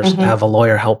dollars to have a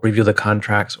lawyer help review the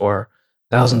contracts or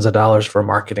thousands of dollars for a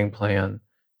marketing plan.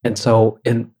 And so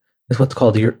it's what's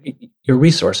called your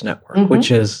resource network,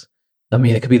 which is, I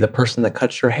mean, it could be the person that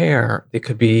cuts your hair. It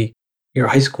could be your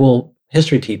high school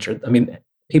history teacher. I mean,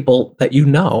 people that you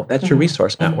know, that's your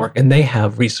resource network, and they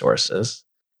have resources.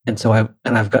 And so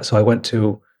I went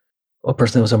to a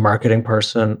person that was a marketing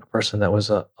person, a person that was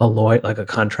a lawyer, like a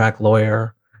contract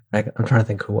lawyer. I'm trying to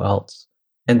think who else.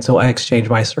 And so I exchanged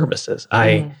my services.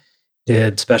 I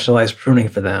did specialized pruning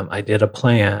for them. I did a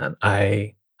plan.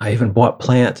 I even bought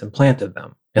plants and planted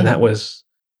them. And that was,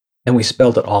 and we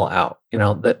spelled it all out. You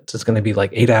know, that it's going to be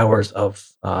like 8 hours of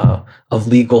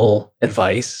legal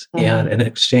advice. And in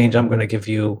exchange, I'm going to give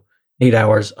you 8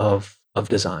 hours of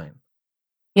design.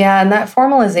 Yeah, and that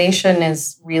formalization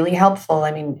is really helpful.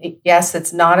 I mean, yes,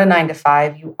 it's not a 9 to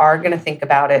 5. You are going to think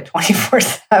about it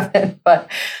 24/7,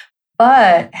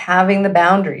 but having the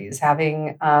boundaries,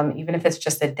 having even if it's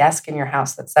just a desk in your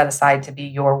house that's set aside to be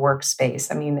your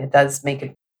workspace. I mean, it does make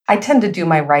it. I tend to do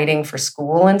my writing for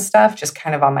school and stuff just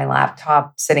kind of on my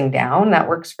laptop, sitting down. That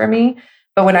works for me.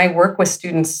 But when I work with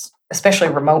students, especially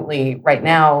remotely right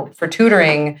now for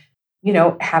tutoring, you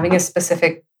know, having a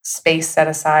specific space set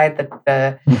aside,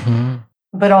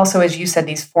 but also, as you said,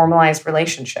 these formalized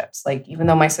relationships. Like, even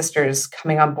though my sister is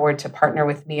coming on board to partner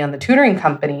with me on the tutoring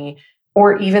company,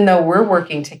 or even though we're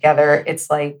working together, it's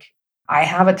like, I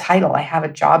have a title, I have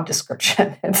a job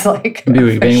description. It's like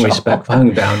being respectful,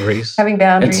 having boundaries,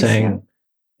 and saying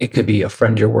it could be a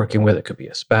friend you're working with, it could be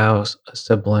a spouse, a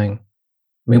sibling.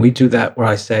 I mean, we do that where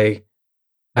I say,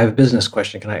 I have a business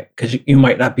question. Can I? Because you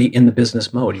might not be in the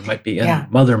business mode. You might be in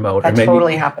mother mode. That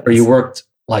totally happens. Or you worked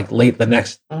like late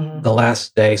the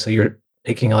last day, so you're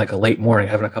taking like a late morning,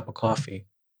 having a cup of coffee.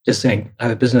 Just saying, I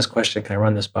have a business question. Can I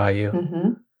run this by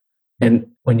you? And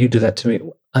when you do that to me,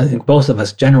 I think both of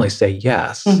us generally say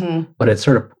yes, but it's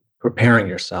sort of preparing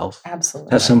yourself.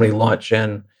 Absolutely. Have somebody launch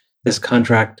in this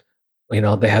contract. You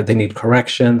know, they need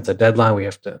corrections, the deadline. We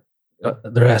have to.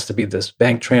 There has to be this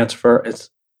bank transfer. It's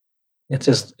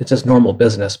just normal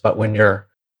business. But when you're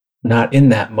not in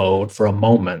that mode for a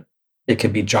moment, it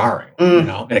can be jarring, you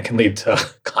know, and it can lead to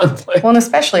conflict. Well, and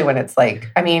especially when it's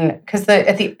like, I mean, because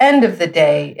at the end of the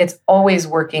day, it's always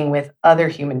working with other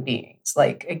human beings.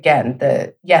 Like, again,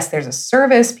 yes, there's a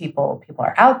service. People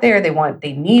are out there.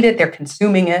 They need it. They're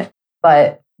consuming it.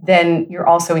 But then you're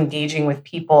also engaging with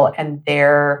people and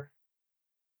their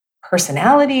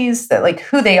personalities, that like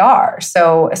who they are.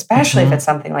 So especially if it's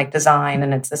something like design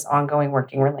and it's this ongoing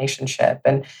working relationship,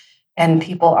 and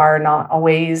people are not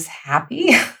always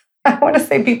happy. I want to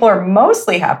say people are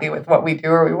mostly happy with what we do,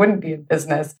 or we wouldn't be in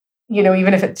business. You know,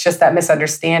 even if it's just that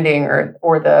misunderstanding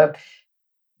or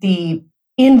the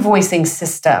invoicing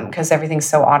system, because everything's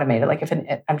so automated. Like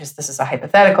this is a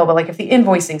hypothetical, but like if the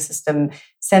invoicing system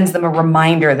sends them a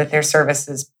reminder that their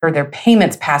services or their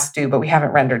payments past due, but we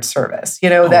haven't rendered service, you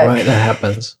know, that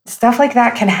happens. Stuff like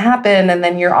that can happen. And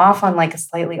then you're off on like a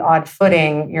slightly odd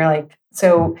footing. You're like,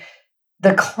 so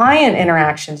the client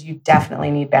interactions, you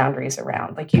definitely need boundaries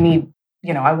around. Like, you need,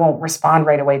 you know, I won't respond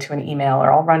right away to an email,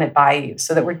 or I'll run it by you,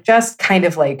 so that we're just kind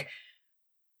of like,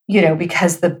 you know,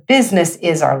 because the business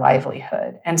is our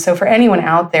livelihood. And so for anyone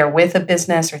out there with a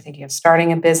business or thinking of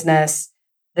starting a business,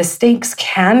 the stakes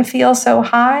can feel so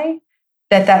high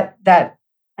that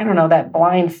I don't know, that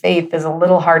blind faith is a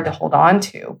little hard to hold on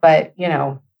to. But, you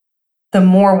know, the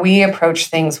more we approach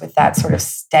things with that sort of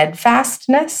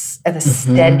steadfastness and the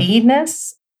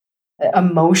steadiness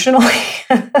emotionally,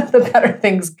 the better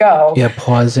things go. Yeah,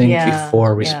 pausing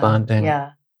before responding.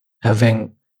 Yeah.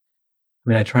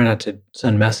 I try not to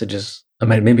send messages. I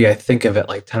mean, maybe I think of it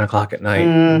like 10 o'clock at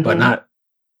night, but not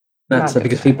so,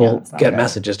 because people get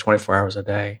messages 24 hours a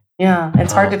day. Yeah,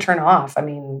 it's hard to turn off. I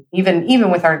mean, even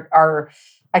with our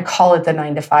I call it the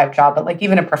 9 to 5 job, but like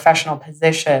even a professional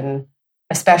position,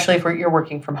 especially if you're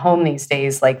working from home these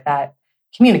days, like that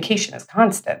communication is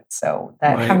constant. So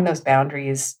that having those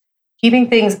boundaries, keeping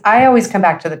things, I always come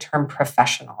back to the term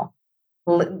professional,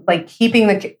 like keeping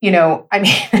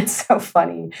it's so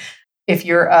funny. If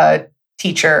you're a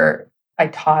teacher, I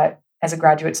taught as a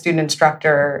graduate student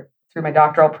instructor through my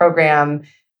doctoral program,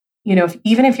 you know,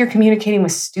 even if you're communicating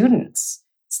with students,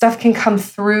 stuff can come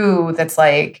through that's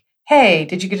like, hey,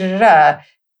 did you get .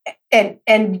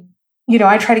 And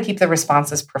I try to keep the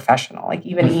responses professional, like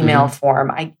even email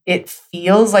form. It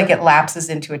feels like it lapses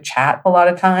into a chat a lot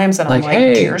of times. And I'm like,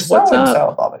 hey, dear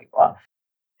so-and-so, blah, blah, blah.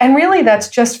 And really that's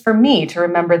just for me to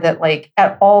remember that like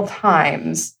at all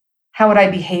times, how would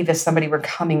I behave if somebody were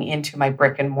coming into my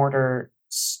brick and mortar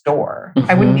store?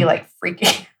 I wouldn't be like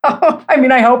freaking out. I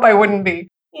mean, I hope I wouldn't be.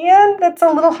 And that's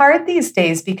a little hard these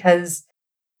days because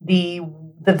the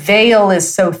veil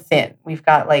is so thin. We've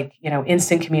got like,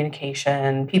 instant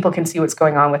communication. People can see what's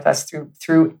going on with us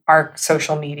through our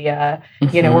social media.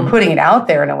 We're putting it out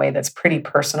there in a way that's pretty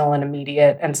personal and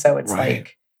immediate. And so it's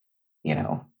like,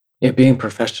 Yeah, being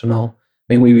professional.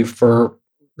 I mean, we refer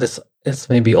this, it's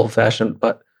maybe old fashioned,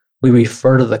 but we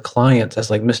refer to the clients as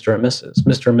like Mr. and Mrs.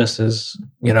 Mr. and Mrs.,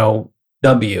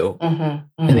 W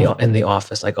in the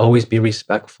office. Like always be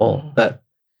respectful. That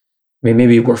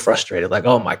maybe we're frustrated, like,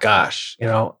 oh my gosh,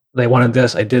 they wanted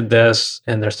this, I did this,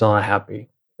 and they're still not happy.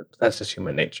 That's just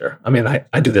human nature. I mean,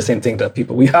 I do the same thing to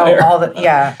people we hire.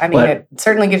 I mean, it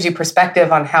certainly gives you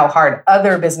perspective on how hard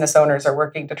other business owners are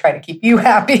working to try to keep you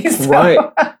happy. So. Right.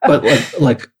 But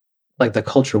like the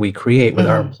culture we create with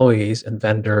our employees and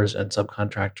vendors and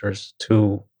subcontractors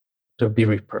to be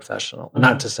professional,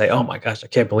 not to say, oh my gosh, I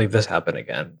can't believe this happened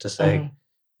again. To say,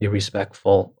 be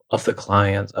respectful of the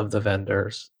clients, of the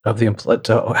vendors, of the employee,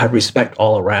 to have respect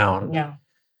all around. Yeah.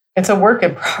 It's a work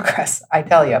in progress, I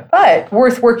tell you, but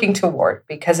worth working toward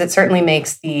because it certainly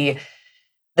makes the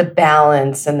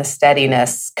balance and the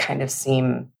steadiness kind of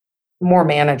seem more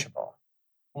manageable.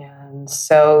 And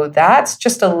so that's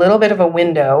just a little bit of a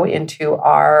window into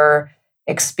our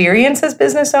experience as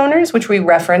business owners, which we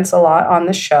reference a lot on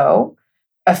the show.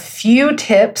 A few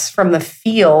tips from the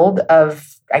field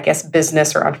of, I guess,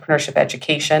 business or entrepreneurship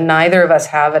education. Neither of us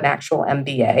have an actual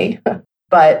MBA,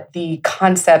 but the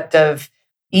concept of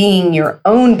being your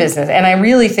own business. And I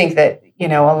really think that, a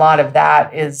lot of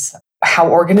that is how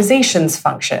organizations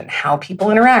function, how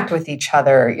people interact with each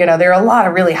other. There are a lot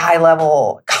of really high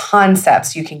level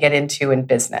concepts you can get into in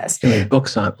business.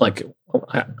 Books on, like,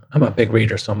 I'm a big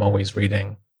reader, so I'm always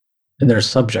reading. And there's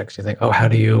subjects you think, oh, how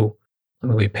do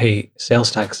we pay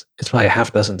sales tax? It's probably a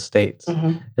half dozen states.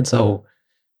 And so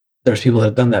there's people that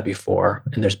have done that before.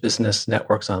 And there's business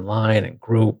networks online and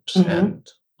groups and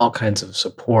all kinds of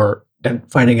support. And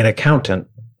finding an accountant,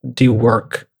 do you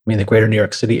work? I mean, the greater New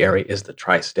York City area is the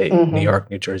tri-state, New York,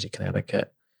 New Jersey,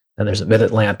 Connecticut. And there's a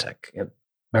mid-Atlantic,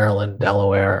 Maryland,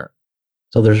 Delaware.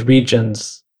 So there's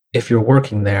regions, if you're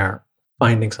working there,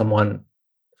 finding someone,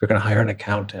 if you're going to hire an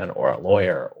accountant or a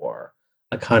lawyer or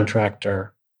a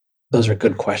contractor, those are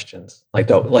good questions. Like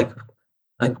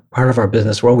part of our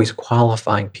business, we're always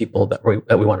qualifying people that we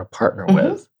want to partner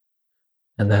with.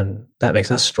 And then that makes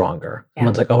us stronger. Yeah.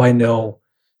 Someone's like, oh, I know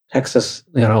Texas,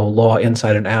 law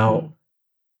inside and out.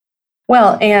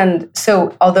 Well, and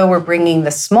so although we're bringing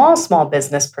the small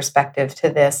business perspective to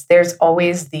this, there's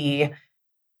always the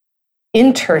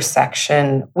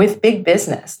intersection with big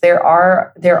business. There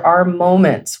are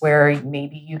moments where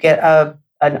maybe you get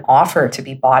an offer to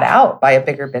be bought out by a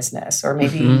bigger business, or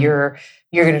maybe you're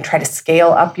going to try to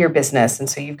scale up your business, and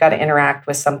so you've got to interact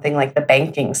with something like the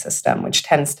banking system, which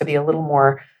tends to be a little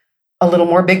more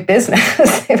big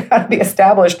business. They've got to be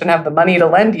established and have the money to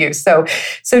lend you. So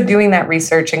doing that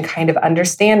research and kind of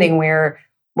understanding where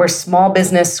small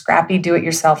business, scrappy,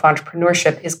 do-it-yourself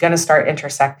entrepreneurship is going to start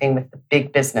intersecting with the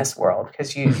big business world,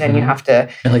 because then you have to,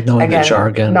 and like knowing the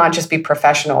jargon, not just be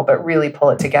professional, but really pull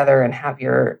it together and have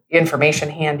your information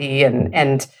handy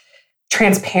and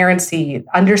transparency,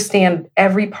 understand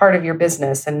every part of your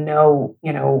business and know,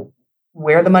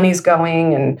 where the money's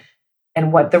going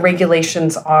and what the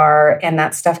regulations are. And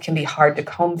that stuff can be hard to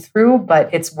comb through,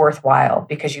 but it's worthwhile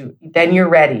because you're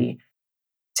ready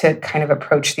to kind of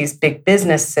approach these big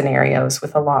business scenarios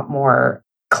with a lot more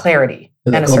clarity.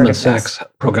 And the Goldman Sachs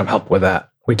program helped with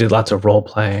that. We did lots of role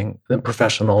playing. The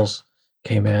professionals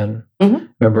came in.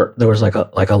 Remember, there was like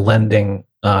a lending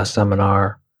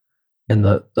seminar, and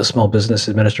the Small Business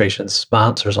Administration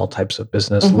sponsors all types of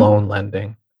business loan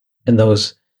lending. And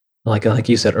those, like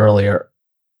you said earlier,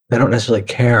 they don't necessarily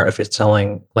care if it's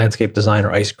selling landscape design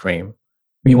or ice cream.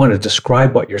 You want to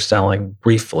describe what you're selling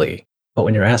briefly, but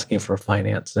when you're asking for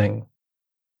financing,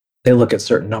 they look at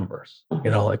certain numbers.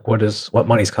 Like what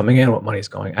money's coming in, what money's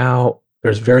going out.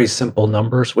 There's very simple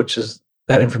numbers, which is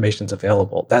that information's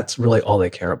available. That's really all they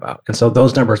care about. And so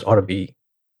those numbers ought to be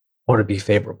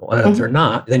favorable. And if they're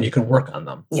not, then you can work on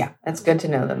them. Yeah, it's good to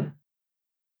know them.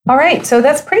 All right, so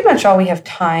that's pretty much all we have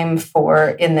time for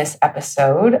in this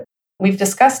episode. We've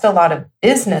discussed a lot of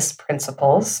business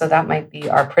principles, so that might be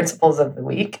our principles of the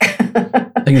week.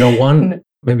 One,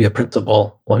 maybe a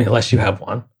principle, unless you have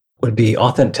one, would be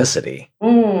authenticity.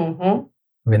 Mm-hmm.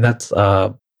 I mean, that's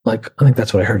I think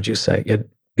that's what I heard you say.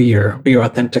 Be your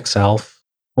authentic self.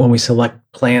 When we select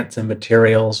plants and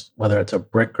materials, whether it's a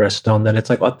brick or a stone, that it's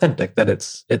like authentic, that it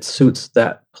suits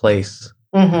that place.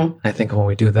 Mm-hmm. I think when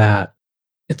we do that,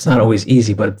 it's not always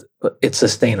easy, but it's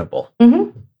sustainable.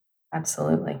 Mm-hmm.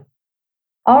 Absolutely.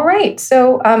 All right.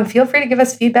 So feel free to give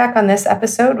us feedback on this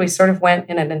episode. We sort of went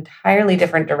in an entirely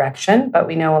different direction, but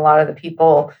we know a lot of the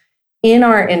people in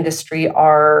our industry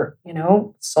are,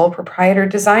 sole proprietor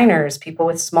designers, people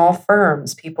with small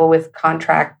firms, people with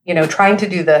contract, trying to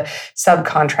do the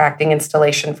subcontracting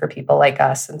installation for people like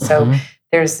us. And so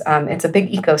there's, it's a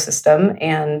big ecosystem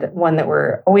and one that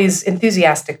we're always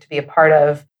enthusiastic to be a part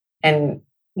of and,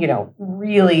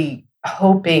 really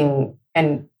hoping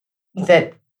and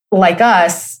that like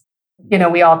us,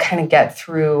 we all kind of get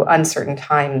through uncertain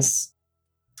times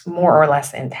more or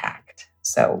less intact.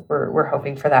 So we're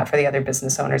hoping for that for the other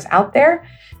business owners out there.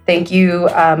 Thank you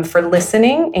for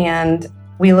listening, and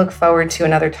we look forward to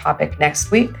another topic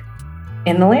next week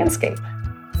in the landscape.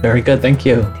 Very good. Thank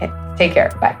you. Okay. Take care.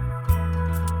 Bye.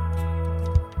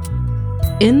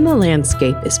 In the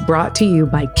Landscape is brought to you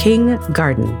by King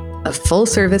Garden, a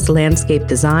full-service landscape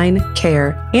design,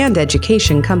 care, and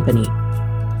education company.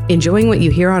 Enjoying what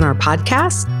you hear on our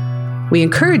podcast? We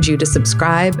encourage you to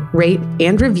subscribe, rate,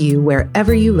 and review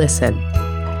wherever you listen.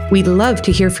 We'd love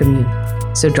to hear from you,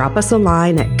 so drop us a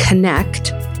line at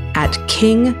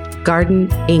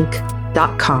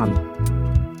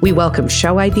connect@kinggardeninc.com. We welcome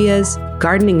show ideas,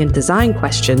 gardening and design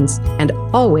questions, and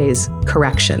always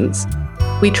corrections.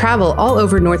 We travel all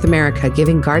over North America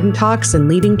giving garden talks and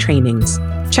leading trainings.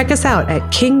 Check us out at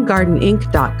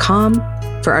kinggardeninc.com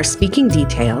for our speaking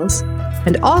details,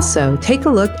 and also take a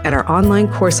look at our online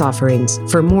course offerings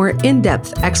for more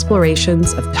in-depth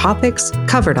explorations of topics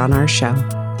covered on our show.